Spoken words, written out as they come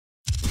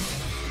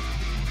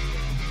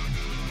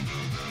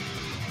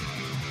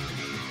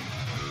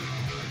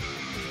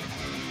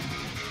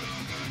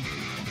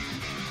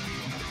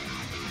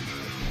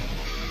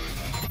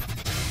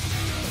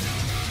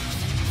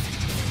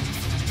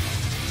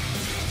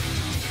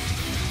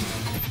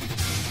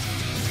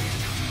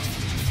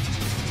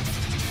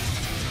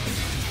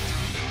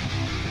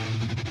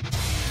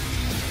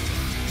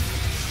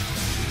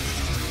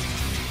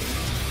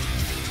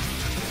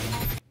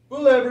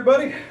Hello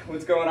everybody,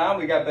 what's going on?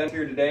 We got Ben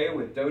here today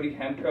with Dodi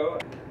Hemp Co.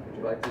 Would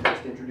you like to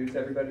just introduce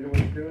everybody to what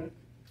you're doing?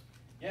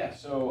 Yeah,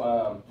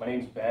 so my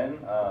name's Ben.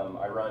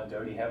 I run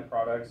Dodi Hemp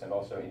Products and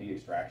also Indy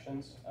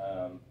Extractions.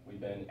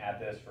 We've been at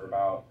this for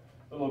about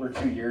a little over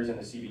 2 years in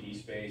the CBD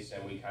space,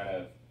 and we kind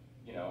of,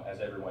 you know, as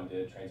everyone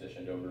did,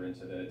 transitioned over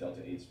into the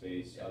Delta-8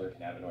 space, other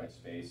cannabinoid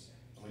space.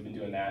 And we've been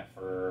doing that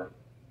for,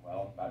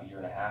 well, about 1.5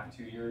 years,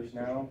 2 years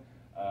now.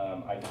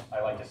 I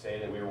like to say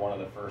that we were one of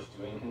the first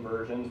doing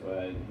conversions,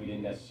 but we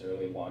didn't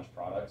necessarily launch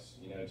products,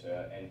 you know,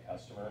 to end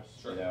customers.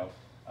 Sure. You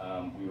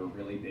know, we were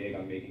really big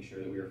on making sure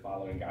that we were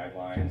following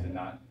guidelines and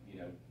not, you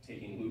know,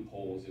 taking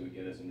loopholes that would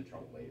get us into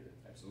trouble later.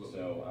 Absolutely.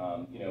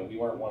 So, you know, we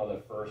weren't one of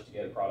the first to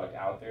get a product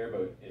out there,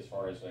 but as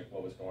far as like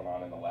what was going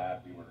on in the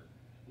lab, we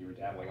were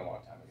dabbling a long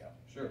time ago.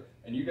 Sure.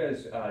 And you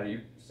guys,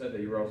 you said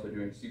that you were also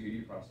doing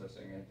CBD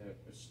processing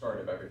at the start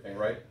of everything,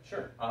 right?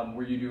 Sure.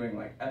 Were you doing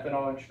like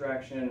ethanol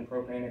extraction,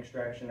 propane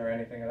extraction, or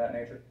anything of that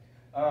nature?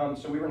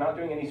 So we were not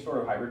doing any sort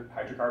of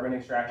hydrocarbon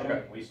extraction.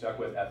 Okay. We stuck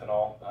with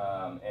ethanol,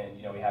 and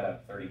you know, we had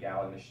a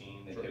 30-gallon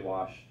machine that could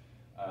wash,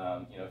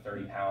 you know,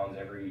 30 pounds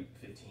every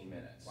 15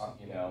 minutes. Wow.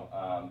 You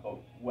know,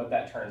 but what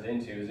that turns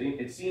into is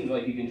it seems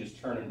like you can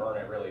just turn and burn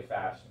it really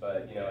fast,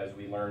 but you know, as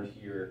we learned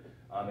here,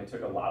 it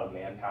took a lot of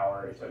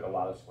manpower. It took a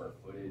lot of square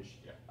footage.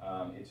 Yeah.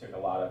 It took a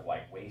lot of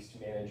like waste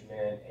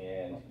management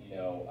and you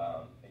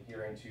know,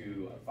 adhering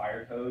to a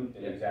fire code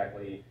that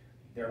exactly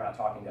they're not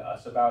talking to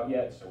us about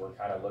yet, so we're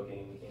kind of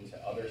looking into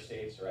other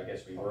states, or I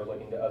guess we were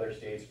looking to other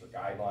states for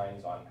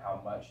guidelines on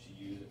how much to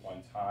use at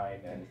one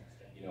time, and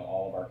you know,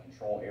 all of our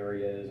control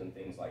areas and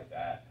things like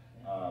that.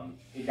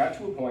 It got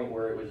to a point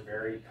where it was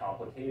very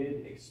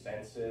complicated,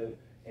 expensive,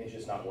 and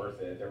just not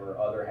worth it. There were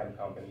other hemp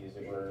companies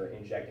that were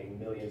injecting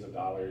millions of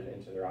dollars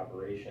into their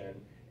operation,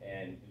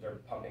 and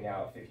they're pumping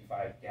out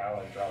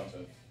 55-gallon drums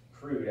of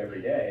crude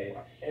every day,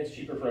 and it's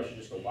cheaper for us to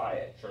just go buy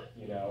it. Sure.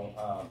 You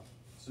know.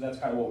 So that's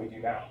kind of what we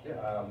do now.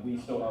 Yeah. We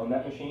still own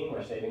that machine.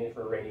 We're saving it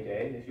for a rainy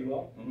day, if you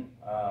will.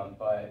 Mm-hmm.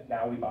 But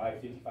now we buy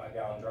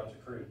 55-gallon drums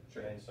of crude.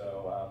 Sure. And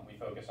so we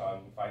focus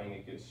on finding a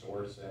good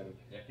source and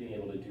being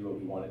able to do what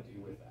we want to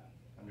do with that.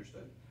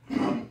 Understood.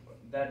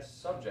 That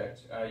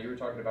subject, you were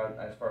talking about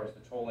as far as the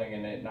tolling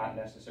and it not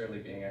necessarily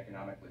being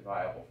economically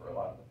viable for a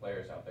lot of the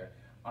players out there.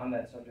 On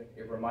that subject,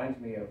 it reminds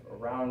me of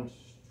around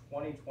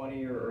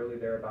 2020 or early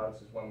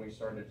thereabouts is when we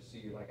started to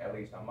see, like at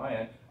least on my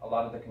end, a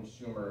lot of the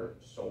consumer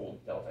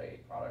sold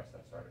Delta-8 products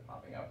that started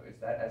popping up. Is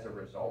that as a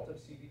result of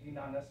CBD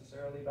not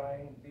necessarily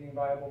being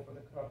viable for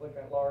the public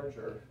at large,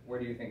 or where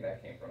do you think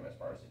that came from as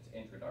far as its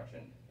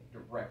introduction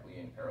directly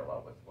in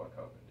parallel with what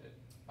COVID did?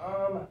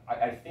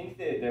 I think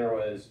that there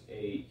was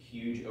a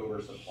huge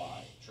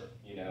oversupply. Sure.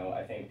 You know,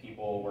 I think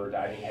people were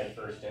diving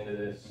headfirst into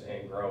this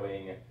and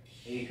growing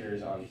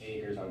acres on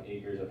acres on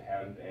acres of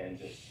hemp and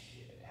just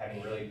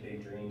having really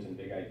big dreams and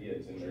big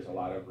ideas, and there's a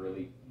lot of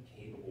really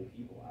capable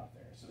people out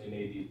there. So they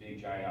made these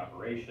big giant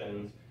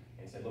operations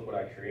and said, look what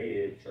I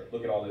created,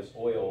 look at all this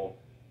oil,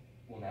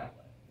 well now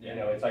what? You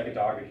know, it's like a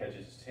dog that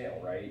catches his tail,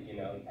 right? You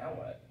know, now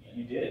what?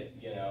 You did it,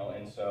 you know,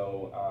 and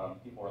so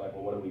people were like,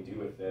 well, what do we do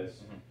with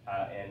this?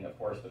 And of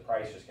course the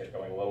price just kept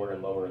going lower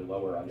and lower and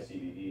lower on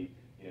CBD.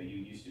 You know, you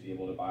used to be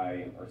able to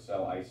buy or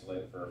sell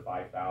isolate for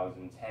 $5,000,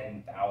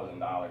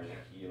 $10,000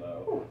 a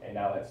kilo, and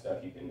now that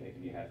stuff it can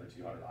be had for $200,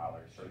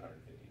 $350.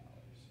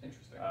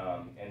 Interesting.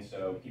 And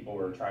so people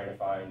were trying to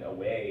find a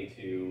way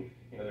to,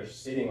 you know, they're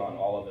sitting on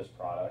all of this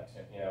product,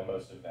 you know,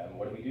 most of them.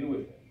 What do we do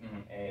with it?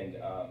 And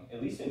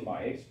at least in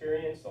my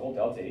experience, the whole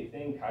Delta-8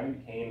 thing kind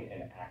of became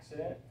an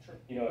accident. Sure.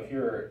 You know, if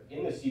you're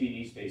in the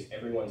CBD space,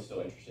 everyone's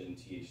still interested in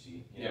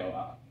THC, you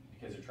know,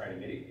 because they're trying to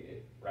mitigate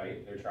it,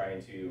 right? They're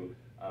trying to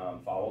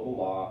follow the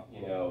law,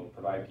 you know,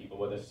 provide people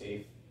with a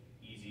safe,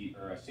 easy,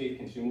 or a safe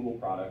consumable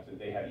product that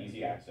they have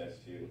easy access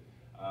to.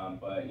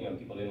 But you know,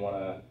 people didn't want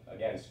to,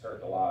 again,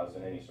 skirt the laws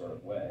in any sort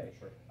of way.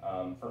 Sure.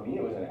 For me,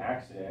 it was an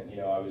accident. You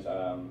know, I was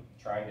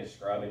trying to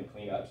scrub and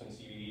clean up some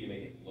CBD to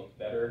make it look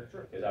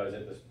better, because I was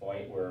at this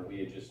point where we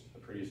had just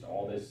produced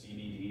all this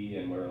CBD,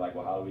 and we were like,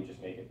 well, how do we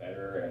just make it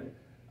better?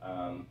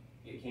 And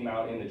it came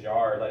out in the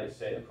jar, let it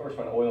sit. Of course,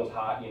 when oil's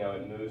hot, you know,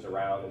 it moves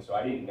around, and so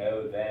I didn't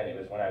know then. It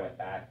was when I went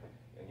back,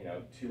 you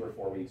know, 2 or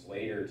 4 weeks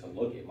later to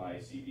look at my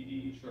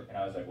CBD, and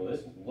I was like, well,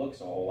 this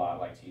looks a whole lot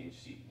like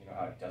THC. You know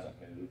how it doesn't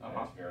move, and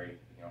it's very,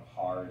 you know,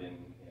 hard, and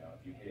you know,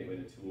 if you hit it with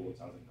a tool, it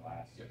sounds like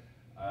glass.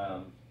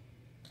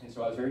 And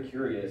so I was very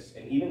curious,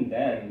 and even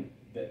then,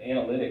 the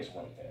analytics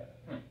weren't there.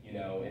 You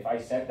know, if I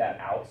sent that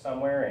out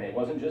somewhere, and it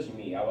wasn't just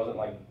me, I wasn't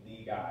like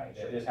the guy.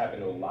 This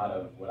happened to a lot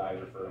of what I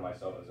refer to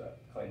myself as a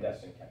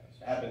clandestine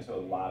chemist. It happened to a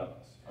lot of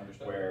us.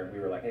 Understood. Where we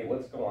were like, hey,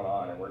 what's going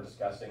on? And we're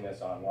discussing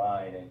this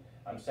online, and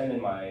I'm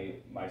sending my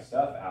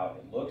stuff out.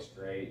 It looks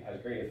great,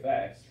 has great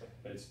effects,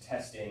 but it's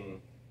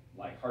testing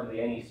like hardly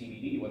any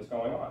CBD. What's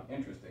going on?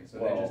 Interesting. So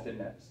they just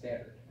didn't have the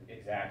standard.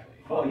 Exactly.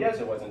 Well, yes,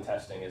 it wasn't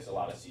testing as a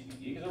lot of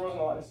CBD because there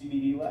wasn't a lot of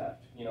CBD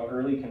left. You know,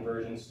 early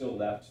conversions still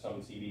left some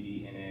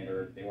CBD in it,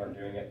 or they weren't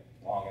doing it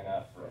long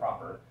enough for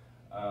proper.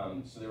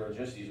 So there were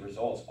just these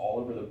results all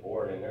over the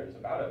board, and there was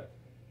about a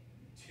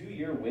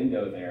 2-year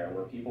window there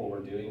where people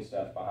were doing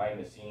stuff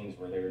behind the scenes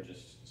where they were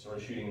just sort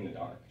of shooting in the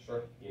dark.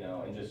 Sure. You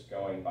know, and just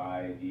going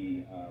by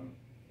the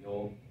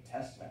old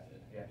test method.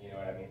 Yeah. You know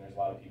what I mean? There's a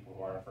lot of people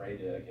who aren't afraid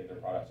to give their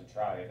products a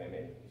try if they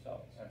made it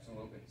themselves.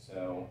 Absolutely.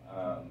 So,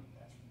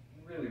 that's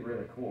really,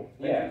 really cool.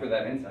 Thank yeah. you for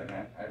that insight,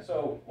 man.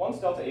 So once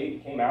Delta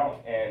 8 came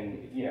out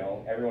and, you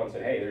know, everyone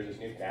said, hey, there's this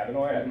new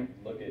cannabinoid, I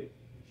look at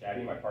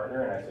Shaddy, my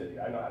partner, and I said, dude,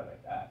 I know how to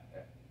make that.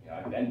 Yeah. You know,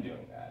 I've been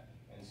doing that.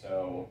 And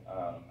so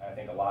I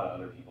think a lot of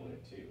other people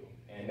did too.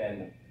 And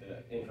then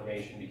the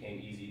information became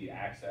easy to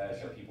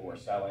access, or people were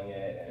selling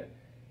it, and,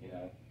 you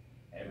know,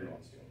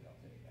 everyone's doing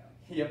Delta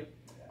 8 now. Yep.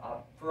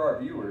 For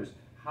our viewers,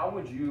 how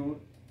would you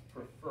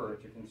prefer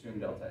to consume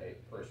Delta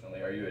 8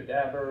 personally? Are you a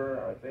dabber,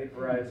 a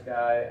vaporized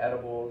guy,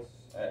 edibles?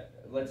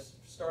 Let's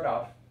start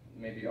off,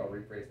 maybe I'll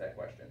rephrase that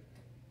question.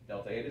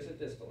 Delta 8 is a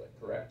distillate,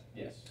 correct?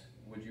 Yes.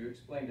 Would you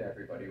explain to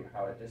everybody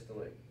how a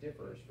distillate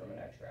differs from an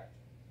extract?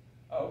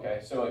 Oh,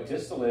 okay, so a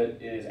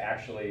distillate is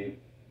actually,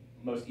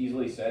 most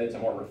easily said, it's a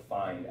more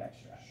refined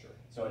extract. Sure.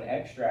 So an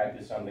extract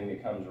is something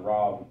that comes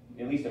raw,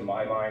 at least in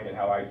my mind and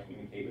how I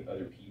communicate with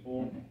other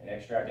people. An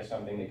extract is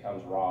something that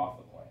comes raw off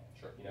the plant.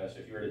 Sure. You know, so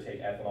if you were to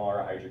take ethanol or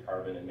a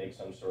hydrocarbon and make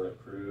some sort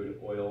of crude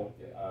oil,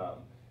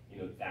 you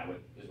know,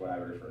 is what I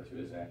would refer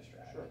to as an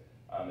extract. Sure.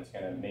 It's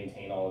going to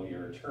maintain all of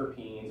your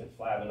terpenes and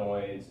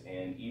flavonoids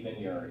and even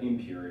your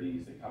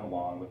impurities that come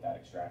along with that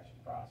extraction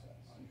process.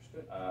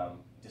 Understood.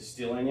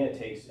 Distilling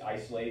it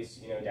isolates,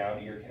 you know, down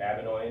to your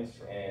cannabinoids,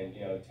 and,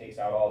 you know, takes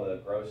out all the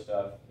gross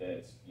stuff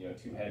that's, you know,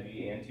 too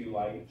heavy and too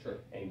light, Sure.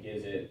 and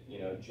gives it, you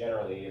know,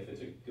 generally, if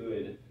it's a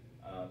good,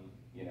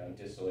 you know,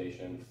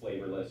 distillation,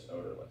 flavorless,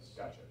 odorless.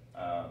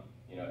 Gotcha.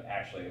 You know,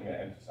 actually, I'm going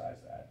to emphasize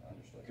that.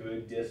 Understood.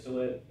 Good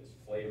distillate is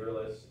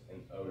flavorless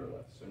and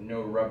odorless. So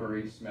no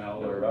rubbery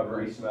smell, No or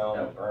rubbery smell,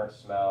 no burnt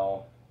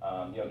smell.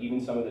 You know,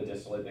 even some of the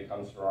distillate that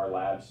comes through our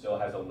lab still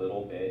has a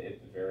little bit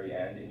at the very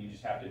end, and you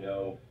just have to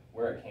know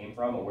where it came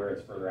from and where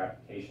its further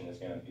application is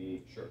going to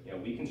be. Sure. You know,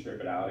 we can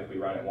strip it out if we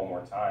run it one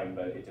more time,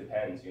 but it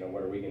depends, you know,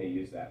 what are we going to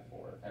use that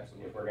for?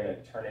 Absolutely. If we're going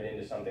to turn it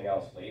into something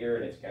else later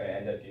and it's going to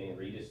end up getting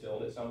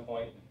redistilled at some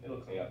point, it'll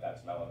clean up that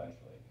smell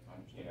eventually.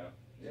 You know?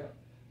 Yeah.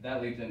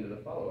 That leads into the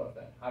follow-up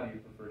then. How do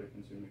you prefer to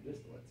consume your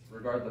distillates,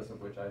 regardless of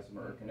which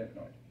isomer or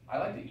cannabinoid? I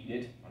like to eat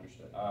it.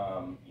 Understood.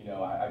 You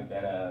know, I've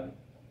been a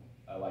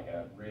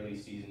really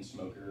seasoned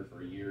smoker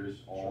for years,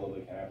 all of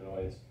the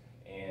cannabinoids,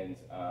 and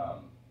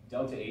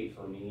Delta 8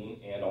 for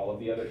me and all of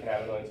the other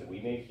cannabinoids that we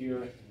make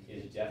here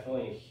is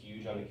definitely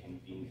huge on the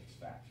convenience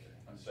factor.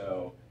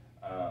 So,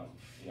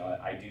 you know,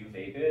 I do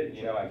vape it,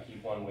 you know, I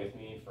keep one with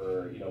me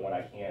for, you know, when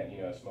I can't,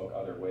 you know, smoke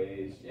other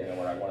ways, you know,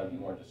 where I want to be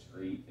more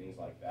discreet, things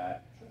like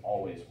that.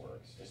 Always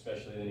works,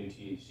 especially the new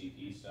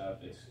THCP stuff.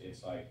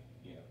 It's like,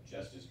 you know,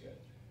 just as good.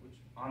 Which,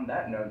 on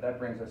that note, that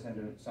brings us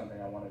into something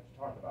I wanted to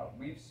talk about.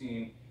 We've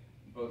seen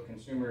both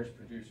consumers,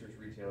 producers,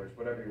 retailers,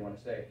 whatever you want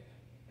to say,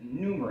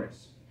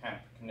 numerous hemp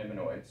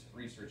cannabinoids,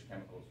 research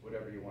chemicals,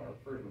 whatever you want to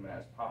refer to them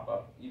as, pop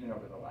up even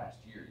over the last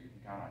year. You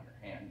can count on your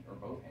hand, or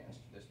both hands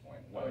to this point,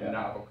 what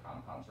novel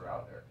compounds are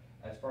out there.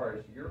 As far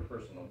as your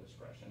personal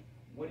discretion,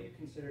 what do you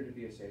consider to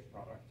be a safe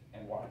product,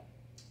 and why?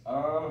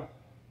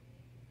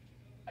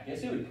 I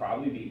guess it would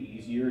probably be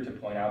easier to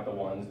point out the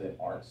ones that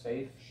aren't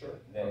safe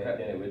than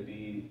it would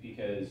be,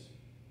 because,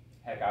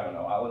 heck, I don't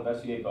know. I'll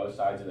investigate both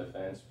sides of the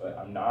fence, but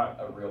I'm not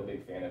a real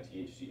big fan of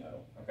THCO.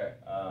 Okay.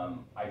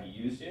 I've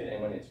used it,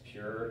 and when it's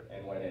pure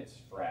and when it's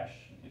fresh,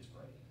 it's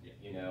great. Yeah.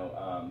 You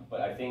know,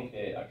 but I think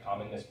that a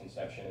common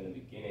misconception in the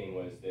beginning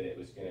was that it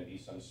was going to be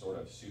some sort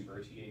of super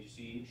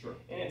THC. Sure.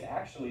 And it's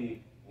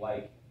actually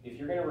like, if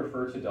you're going to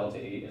refer to Delta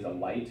 8 as a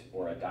light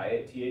or a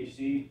diet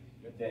THC,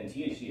 then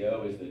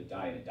THCO is the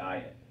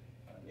diet.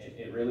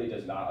 It really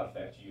does not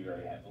affect you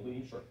very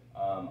heavily. Sure.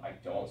 I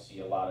don't see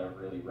a lot of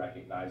really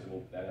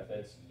recognizable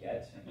benefits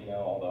yet, you know,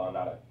 although I'm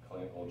not a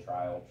clinical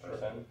trial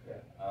person. Sure.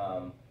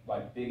 Yeah. My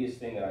biggest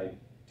thing that I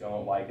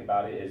don't like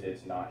about it is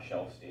it's not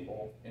shelf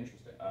stable.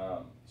 Interesting.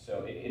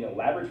 So in a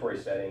laboratory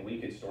setting,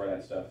 we could store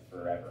that stuff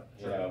forever.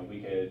 Sure. You know,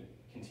 we could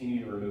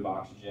continue to remove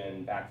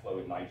oxygen, backflow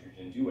with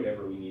nitrogen, do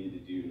whatever we needed to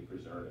do to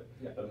preserve it.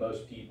 Yeah. But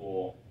most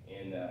people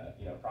in the,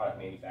 you know, product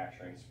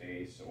manufacturing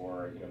space,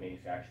 or, you know,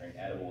 manufacturing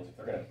edibles, if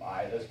they're going to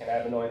buy those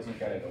cannabinoids, it's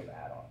going to go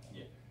bad on them.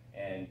 Yeah.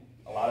 And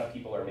a lot of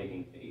people are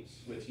making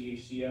vapes with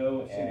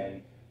THCO,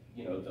 and,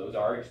 you know, those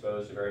are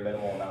exposed to very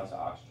minimal amounts of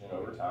oxygen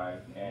over time,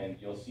 and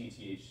you'll see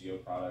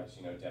THCO products,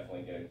 you know,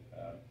 definitely get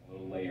a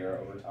little layer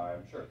over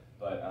time. Sure.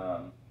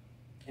 But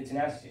it's an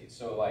acetate,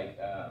 so like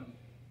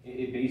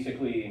it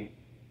basically,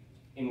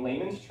 in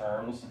layman's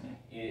terms,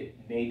 it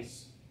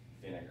makes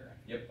vinegar.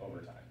 Yep. Over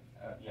time.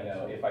 You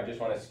know, if I just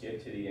want to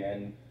skip to the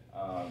end,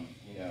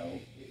 you know,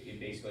 it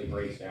basically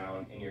breaks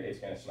down, and it's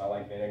going to smell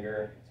like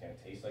vinegar, it's going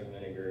to taste like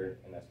vinegar,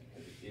 and that's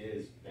because it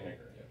is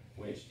vinegar,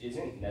 which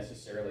isn't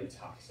necessarily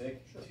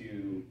toxic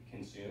to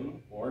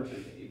consume or to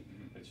vape,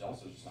 but it's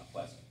also just not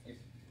pleasant.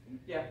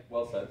 Yeah,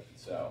 well said.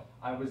 So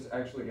I was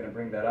actually going to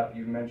bring that up.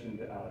 You mentioned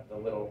the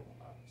little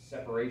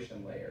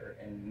separation layer,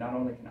 and not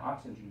only can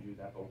oxygen do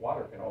that, but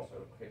water can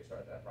also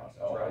kickstart that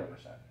process, Oh, right?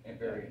 100%. And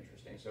very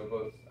interesting. So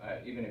both,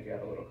 even if you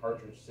have a little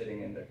cartridge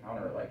sitting in the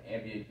counter, like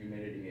ambient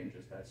humidity and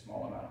just that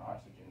small amount of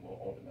oxygen will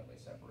ultimately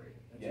separate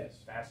it. That's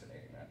Yes.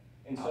 fascinating, man.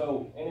 And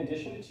so, in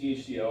addition to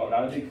THCO, I'm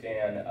not a big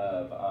fan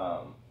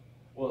of,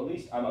 well, at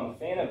least I'm a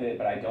fan of it,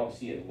 but I don't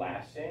see it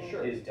lasting,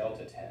 Sure. is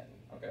Delta 10.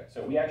 Okay.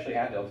 So we actually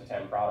have Delta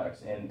 10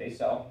 products, and they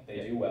sell,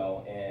 they do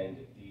well, and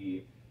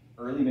the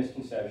early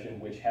misconception,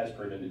 which has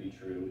proven to be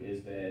true,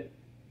 is that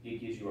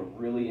it gives you a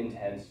really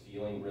intense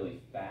feeling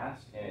really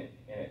fast, and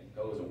it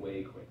goes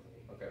away quickly.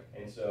 Okay.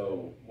 And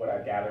so what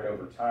I've gathered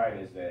over time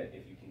is that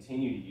if you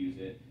continue to use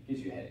it, it gives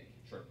you a headache.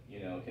 Sure. You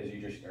know, because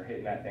you just are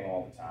hitting that thing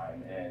all the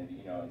time, and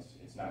you know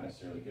it's not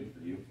necessarily good for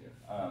you.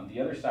 Yeah. The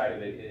other side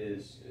of it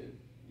is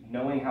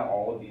knowing how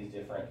all of these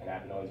different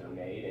cannabinoids are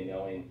made, and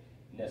knowing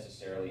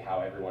necessarily how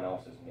everyone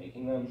else is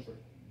making them. Sure.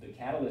 The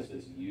catalyst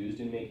that's used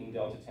in making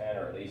Delta 10,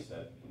 or at least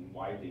a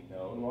widely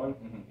known one,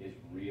 is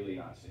really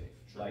not safe.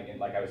 Sure.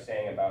 Like I was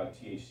saying about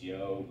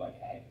THCO, like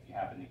hey, if you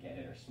happen to get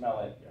it or smell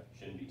it,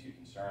 shouldn't be too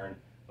concerned.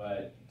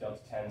 But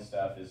Delta 10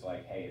 stuff is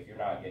like, hey, if you're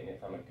not getting it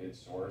from a good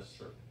source,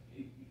 sure.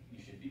 you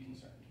should be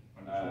concerned.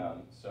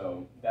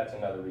 So that's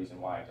another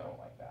reason why I don't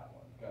like that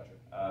one.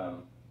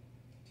 Gotcha.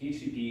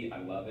 THCP, I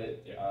love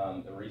it. Yeah.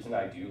 The reason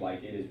I do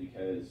like it is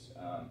because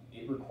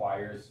it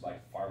requires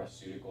like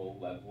pharmaceutical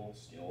level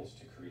skills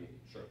to create.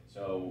 Sure.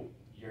 So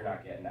you're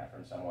not getting that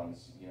from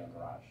someone's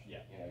garage. Yeah.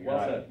 You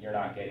know, you're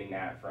not getting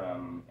that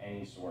from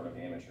any sort of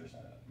amateur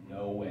setup.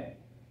 No way.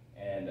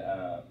 And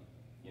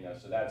you know,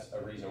 so that's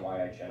a reason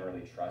why I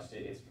generally trust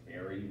it. It's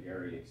very,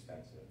 very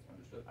expensive.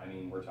 Understood. I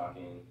mean, we're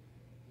talking,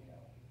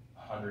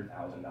 $100,000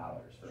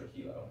 for a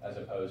kilo, as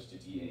opposed to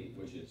T8,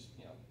 which is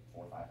 $400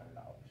 or $500.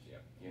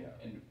 Yeah.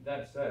 And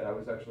that said, I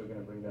was actually going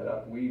to bring that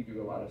up. We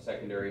do a lot of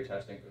secondary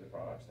testing for the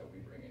products that we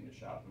bring into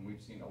shop, and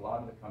we've seen a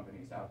lot of the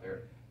companies out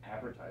there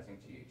advertising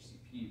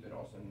THCP, but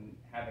also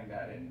having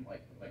that in,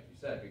 like you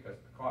said, because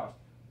of the cost,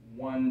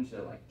 1 to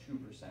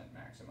 2%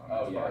 maximum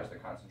as far as the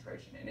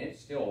concentration, and it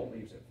still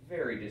leaves a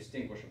very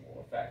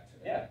distinguishable effect.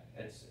 Yeah,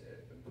 it's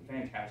a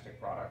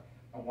fantastic product.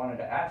 I wanted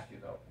to ask you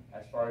though,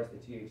 as far as the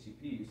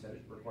THCP, you said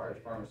it requires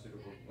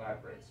pharmaceutical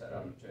lab grade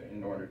setup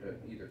in order to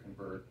either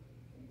convert.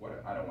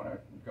 I don't want to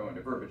go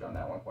into verbiage on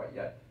that one quite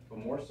yet, but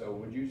more so,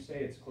 would you say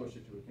it's closer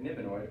to a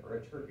cannabinoid or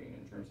a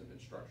terpene in terms of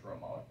its structural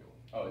molecule?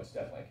 Oh, it's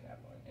definitely a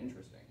cannabinoid.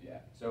 Interesting. Yeah.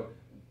 So,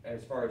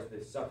 as far as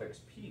the suffix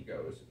P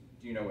goes,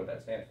 do you know what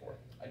that stands for?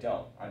 I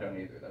don't. I don't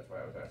either. That's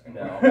why I was asking.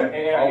 No.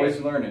 Always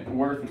learning.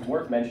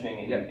 Worth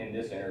mentioning in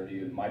this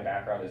interview, my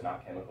background is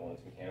not chemical;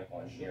 it's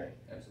mechanical engineering.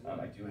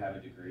 Absolutely. I do have a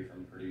degree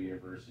from Purdue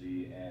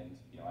University, and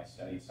I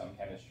studied some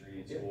chemistry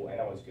in school, and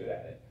I was good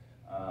at it.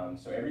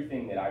 So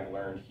everything that I've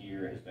learned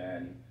here has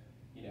been,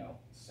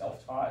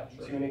 self-taught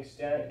to an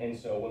extent. And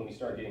so when we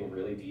start getting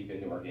really deep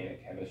into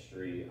organic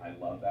chemistry, I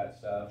love that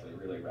stuff. It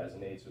really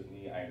resonates with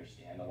me. I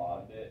understand a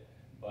lot of it,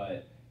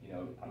 but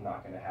I'm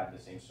not going to have the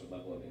same sort of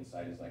level of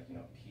insight as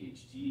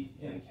PhD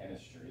in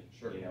chemistry,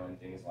 and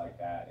things like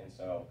that. And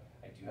so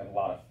I do have a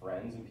lot of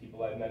friends and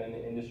people I've met in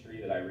the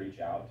industry that I reach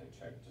out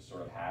to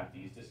sort of have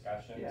these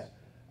discussions.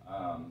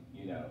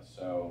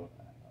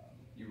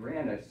 You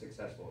ran a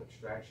successful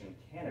extraction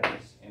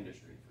cannabis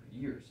industry for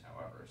years,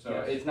 however.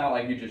 So it's not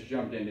like you just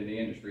jumped into the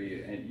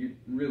industry and you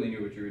really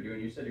knew what you were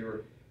doing. You said you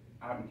were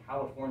out in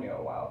California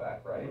a while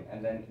back, right?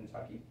 And then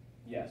Kentucky.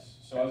 Yes.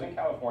 So I was in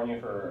California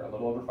for a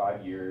little over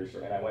 5 years,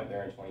 and I went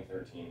there in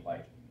 2013.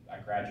 I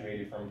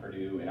graduated from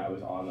Purdue, and I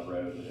was on the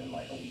road within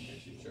a week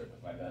or two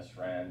with my best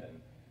friend,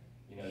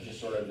 and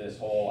just sort of this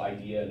whole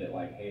idea that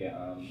hey,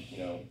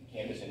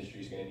 cannabis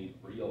industry is going to need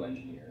real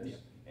engineers,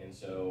 and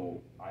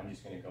so I'm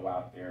just going to go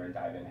out there and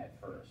dive in head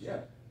first. Yeah.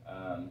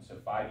 So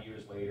 5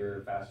 years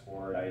later, fast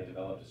forward, I had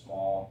developed a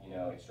small,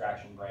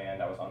 extraction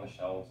brand. I was on the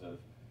shelves of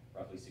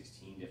roughly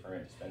 16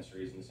 different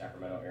dispensaries in the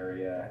Sacramento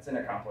area. That's an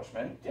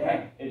accomplishment.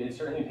 Yeah, it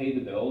certainly paid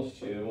the bills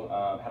too.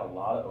 Had a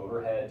lot of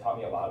overhead, taught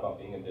me a lot about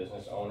being a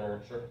business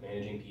owner,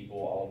 managing people,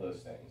 all of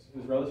those things. It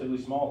was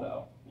relatively small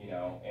though,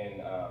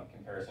 in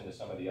comparison to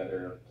some of the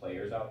other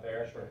players out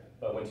there.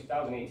 But when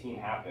 2018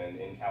 happened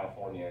in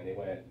California and they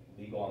went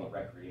legal on the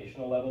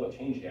recreational level, it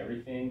changed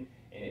everything,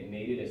 and it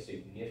made it a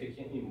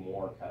significantly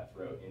more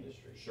cutthroat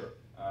industry.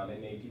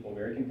 It made people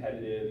very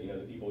competitive.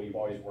 The people you've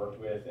always worked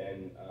with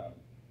and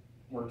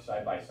worked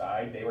side by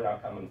side, they were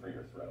not coming for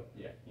your throat.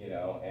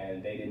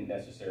 And they didn't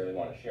necessarily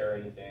want to share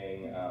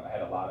anything. I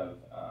had a lot of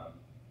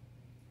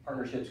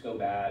partnerships go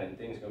bad and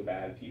things go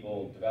bad.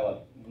 People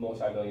develop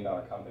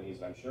multi-million-dollar companies,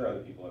 and I'm sure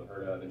other people have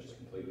heard of, and just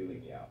completely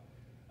leave me out.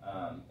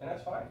 And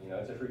that's fine.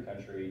 It's a free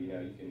country. You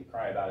can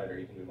cry about it or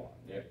you can move on.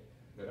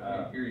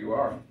 But here you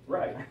are.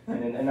 Right.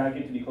 And I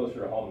get to be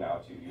closer to home now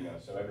too.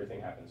 So everything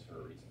happens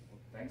for a reason.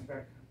 Thanks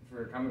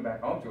for coming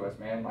back home to us,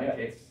 man.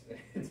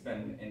 It's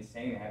been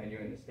insane having you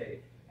in the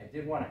state. I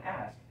did want to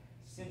ask,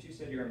 since you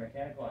said you're a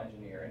mechanical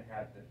engineer and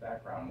have the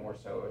background more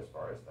so as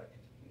far as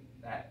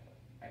that,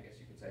 I guess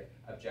you could say,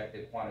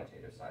 objective,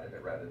 quantitative side of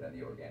it rather than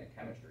the organic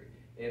chemistry,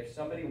 if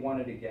somebody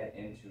wanted to get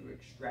into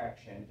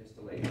extraction,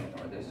 distillation,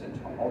 or this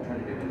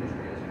alternative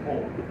industry as a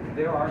whole,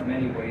 there are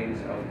many ways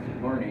of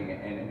learning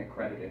in an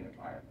accredited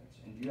environment.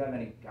 And do you have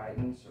any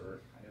guidance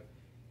or kind of,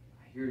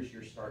 here's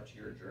your start to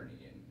your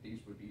journey, and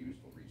these would be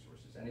useful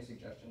resources? Any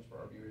suggestions for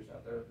our viewers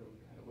out there who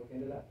kind of look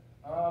into that?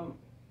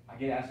 I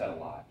get asked that a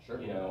lot, Sure.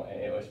 you know,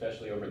 and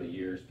especially over the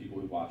years, people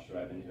who've watched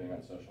what I've been doing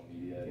on social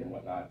media and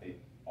whatnot, they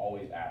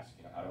always ask,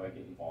 you know, how do I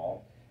get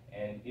involved?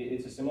 And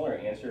it's a similar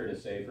answer to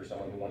say for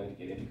someone who wanted to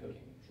get into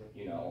cooking,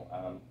 you know,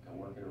 go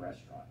work at a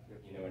restaurant,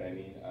 you know what I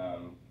mean?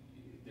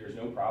 There's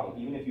no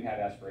problem, even if you have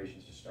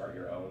aspirations to start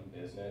your own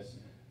business,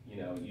 you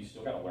know, you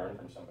still got to learn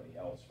from somebody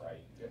else,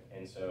 right?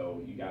 And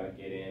so you got to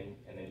get in,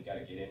 and then you got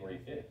to get in where you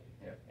fit.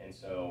 And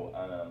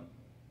so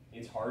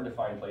it's hard to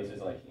find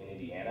places like in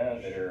Indiana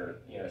that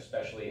are, you know,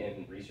 especially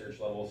in research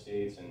level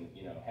states and,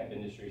 you know, hemp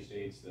industry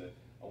states,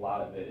 a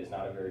lot of it is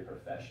not a very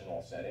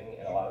professional setting,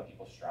 and a lot of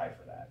people strive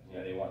for that. You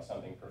know, they want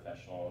something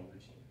professional and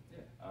routine.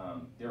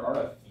 There are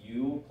a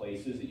few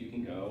places that you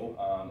can go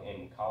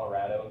in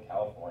Colorado and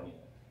California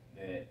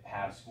that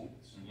have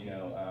schools. You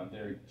know,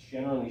 they're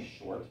generally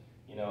short,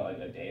 you know,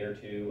 a day or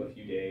two, a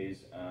few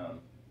days,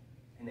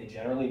 and they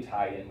generally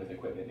tie in with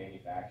equipment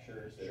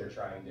manufacturers that are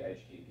trying to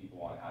educate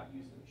people on how to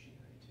use the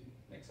machinery too.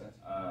 Makes sense.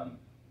 I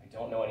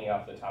don't know any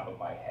off the top of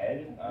my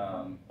head,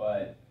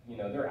 but you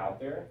know, they're out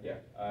there.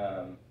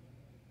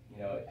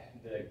 You know,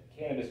 the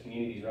cannabis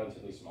community is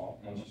relatively small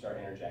once you start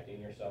interjecting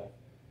yourself.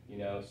 You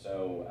know,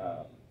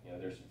 so you know,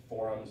 there's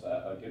forums.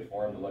 A good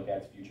forum to look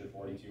at is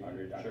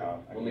future4200.com. Sure.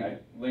 We'll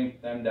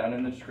link them down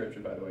in the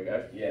description, by the way,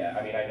 guys. Yeah,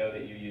 I mean, I know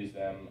that you use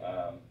them.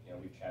 You know,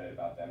 we've chatted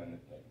about them in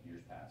the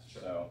years past.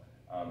 So,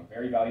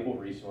 very valuable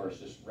resource.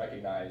 Just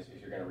recognize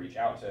if you're going to reach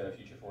out to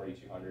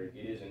Future4200, it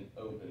is an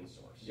open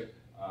source.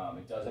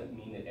 It doesn't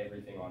mean that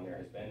everything on there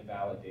has been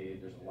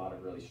validated. There's a lot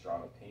of really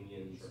strong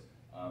opinions,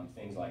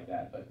 things like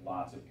that, but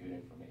lots of good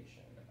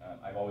information.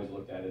 I've always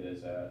looked at it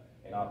as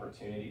an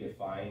opportunity to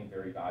find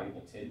very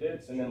valuable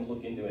tidbits and then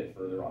look into it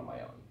further on my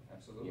own.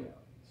 Absolutely. You know,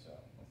 so.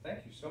 Well,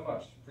 thank you so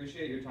much.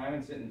 Appreciate your time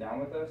and sitting down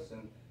with us,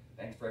 and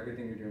thanks for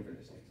everything you're doing for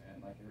the state,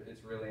 man. Like,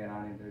 it's really an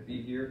honor to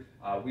be here.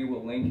 We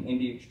will link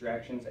Indy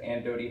Extractions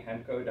and Dodi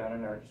Hemp Co. down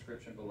in our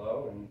description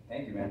below, and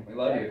thank you, man. We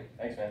love you.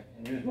 Thanks, man.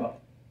 And you as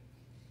well.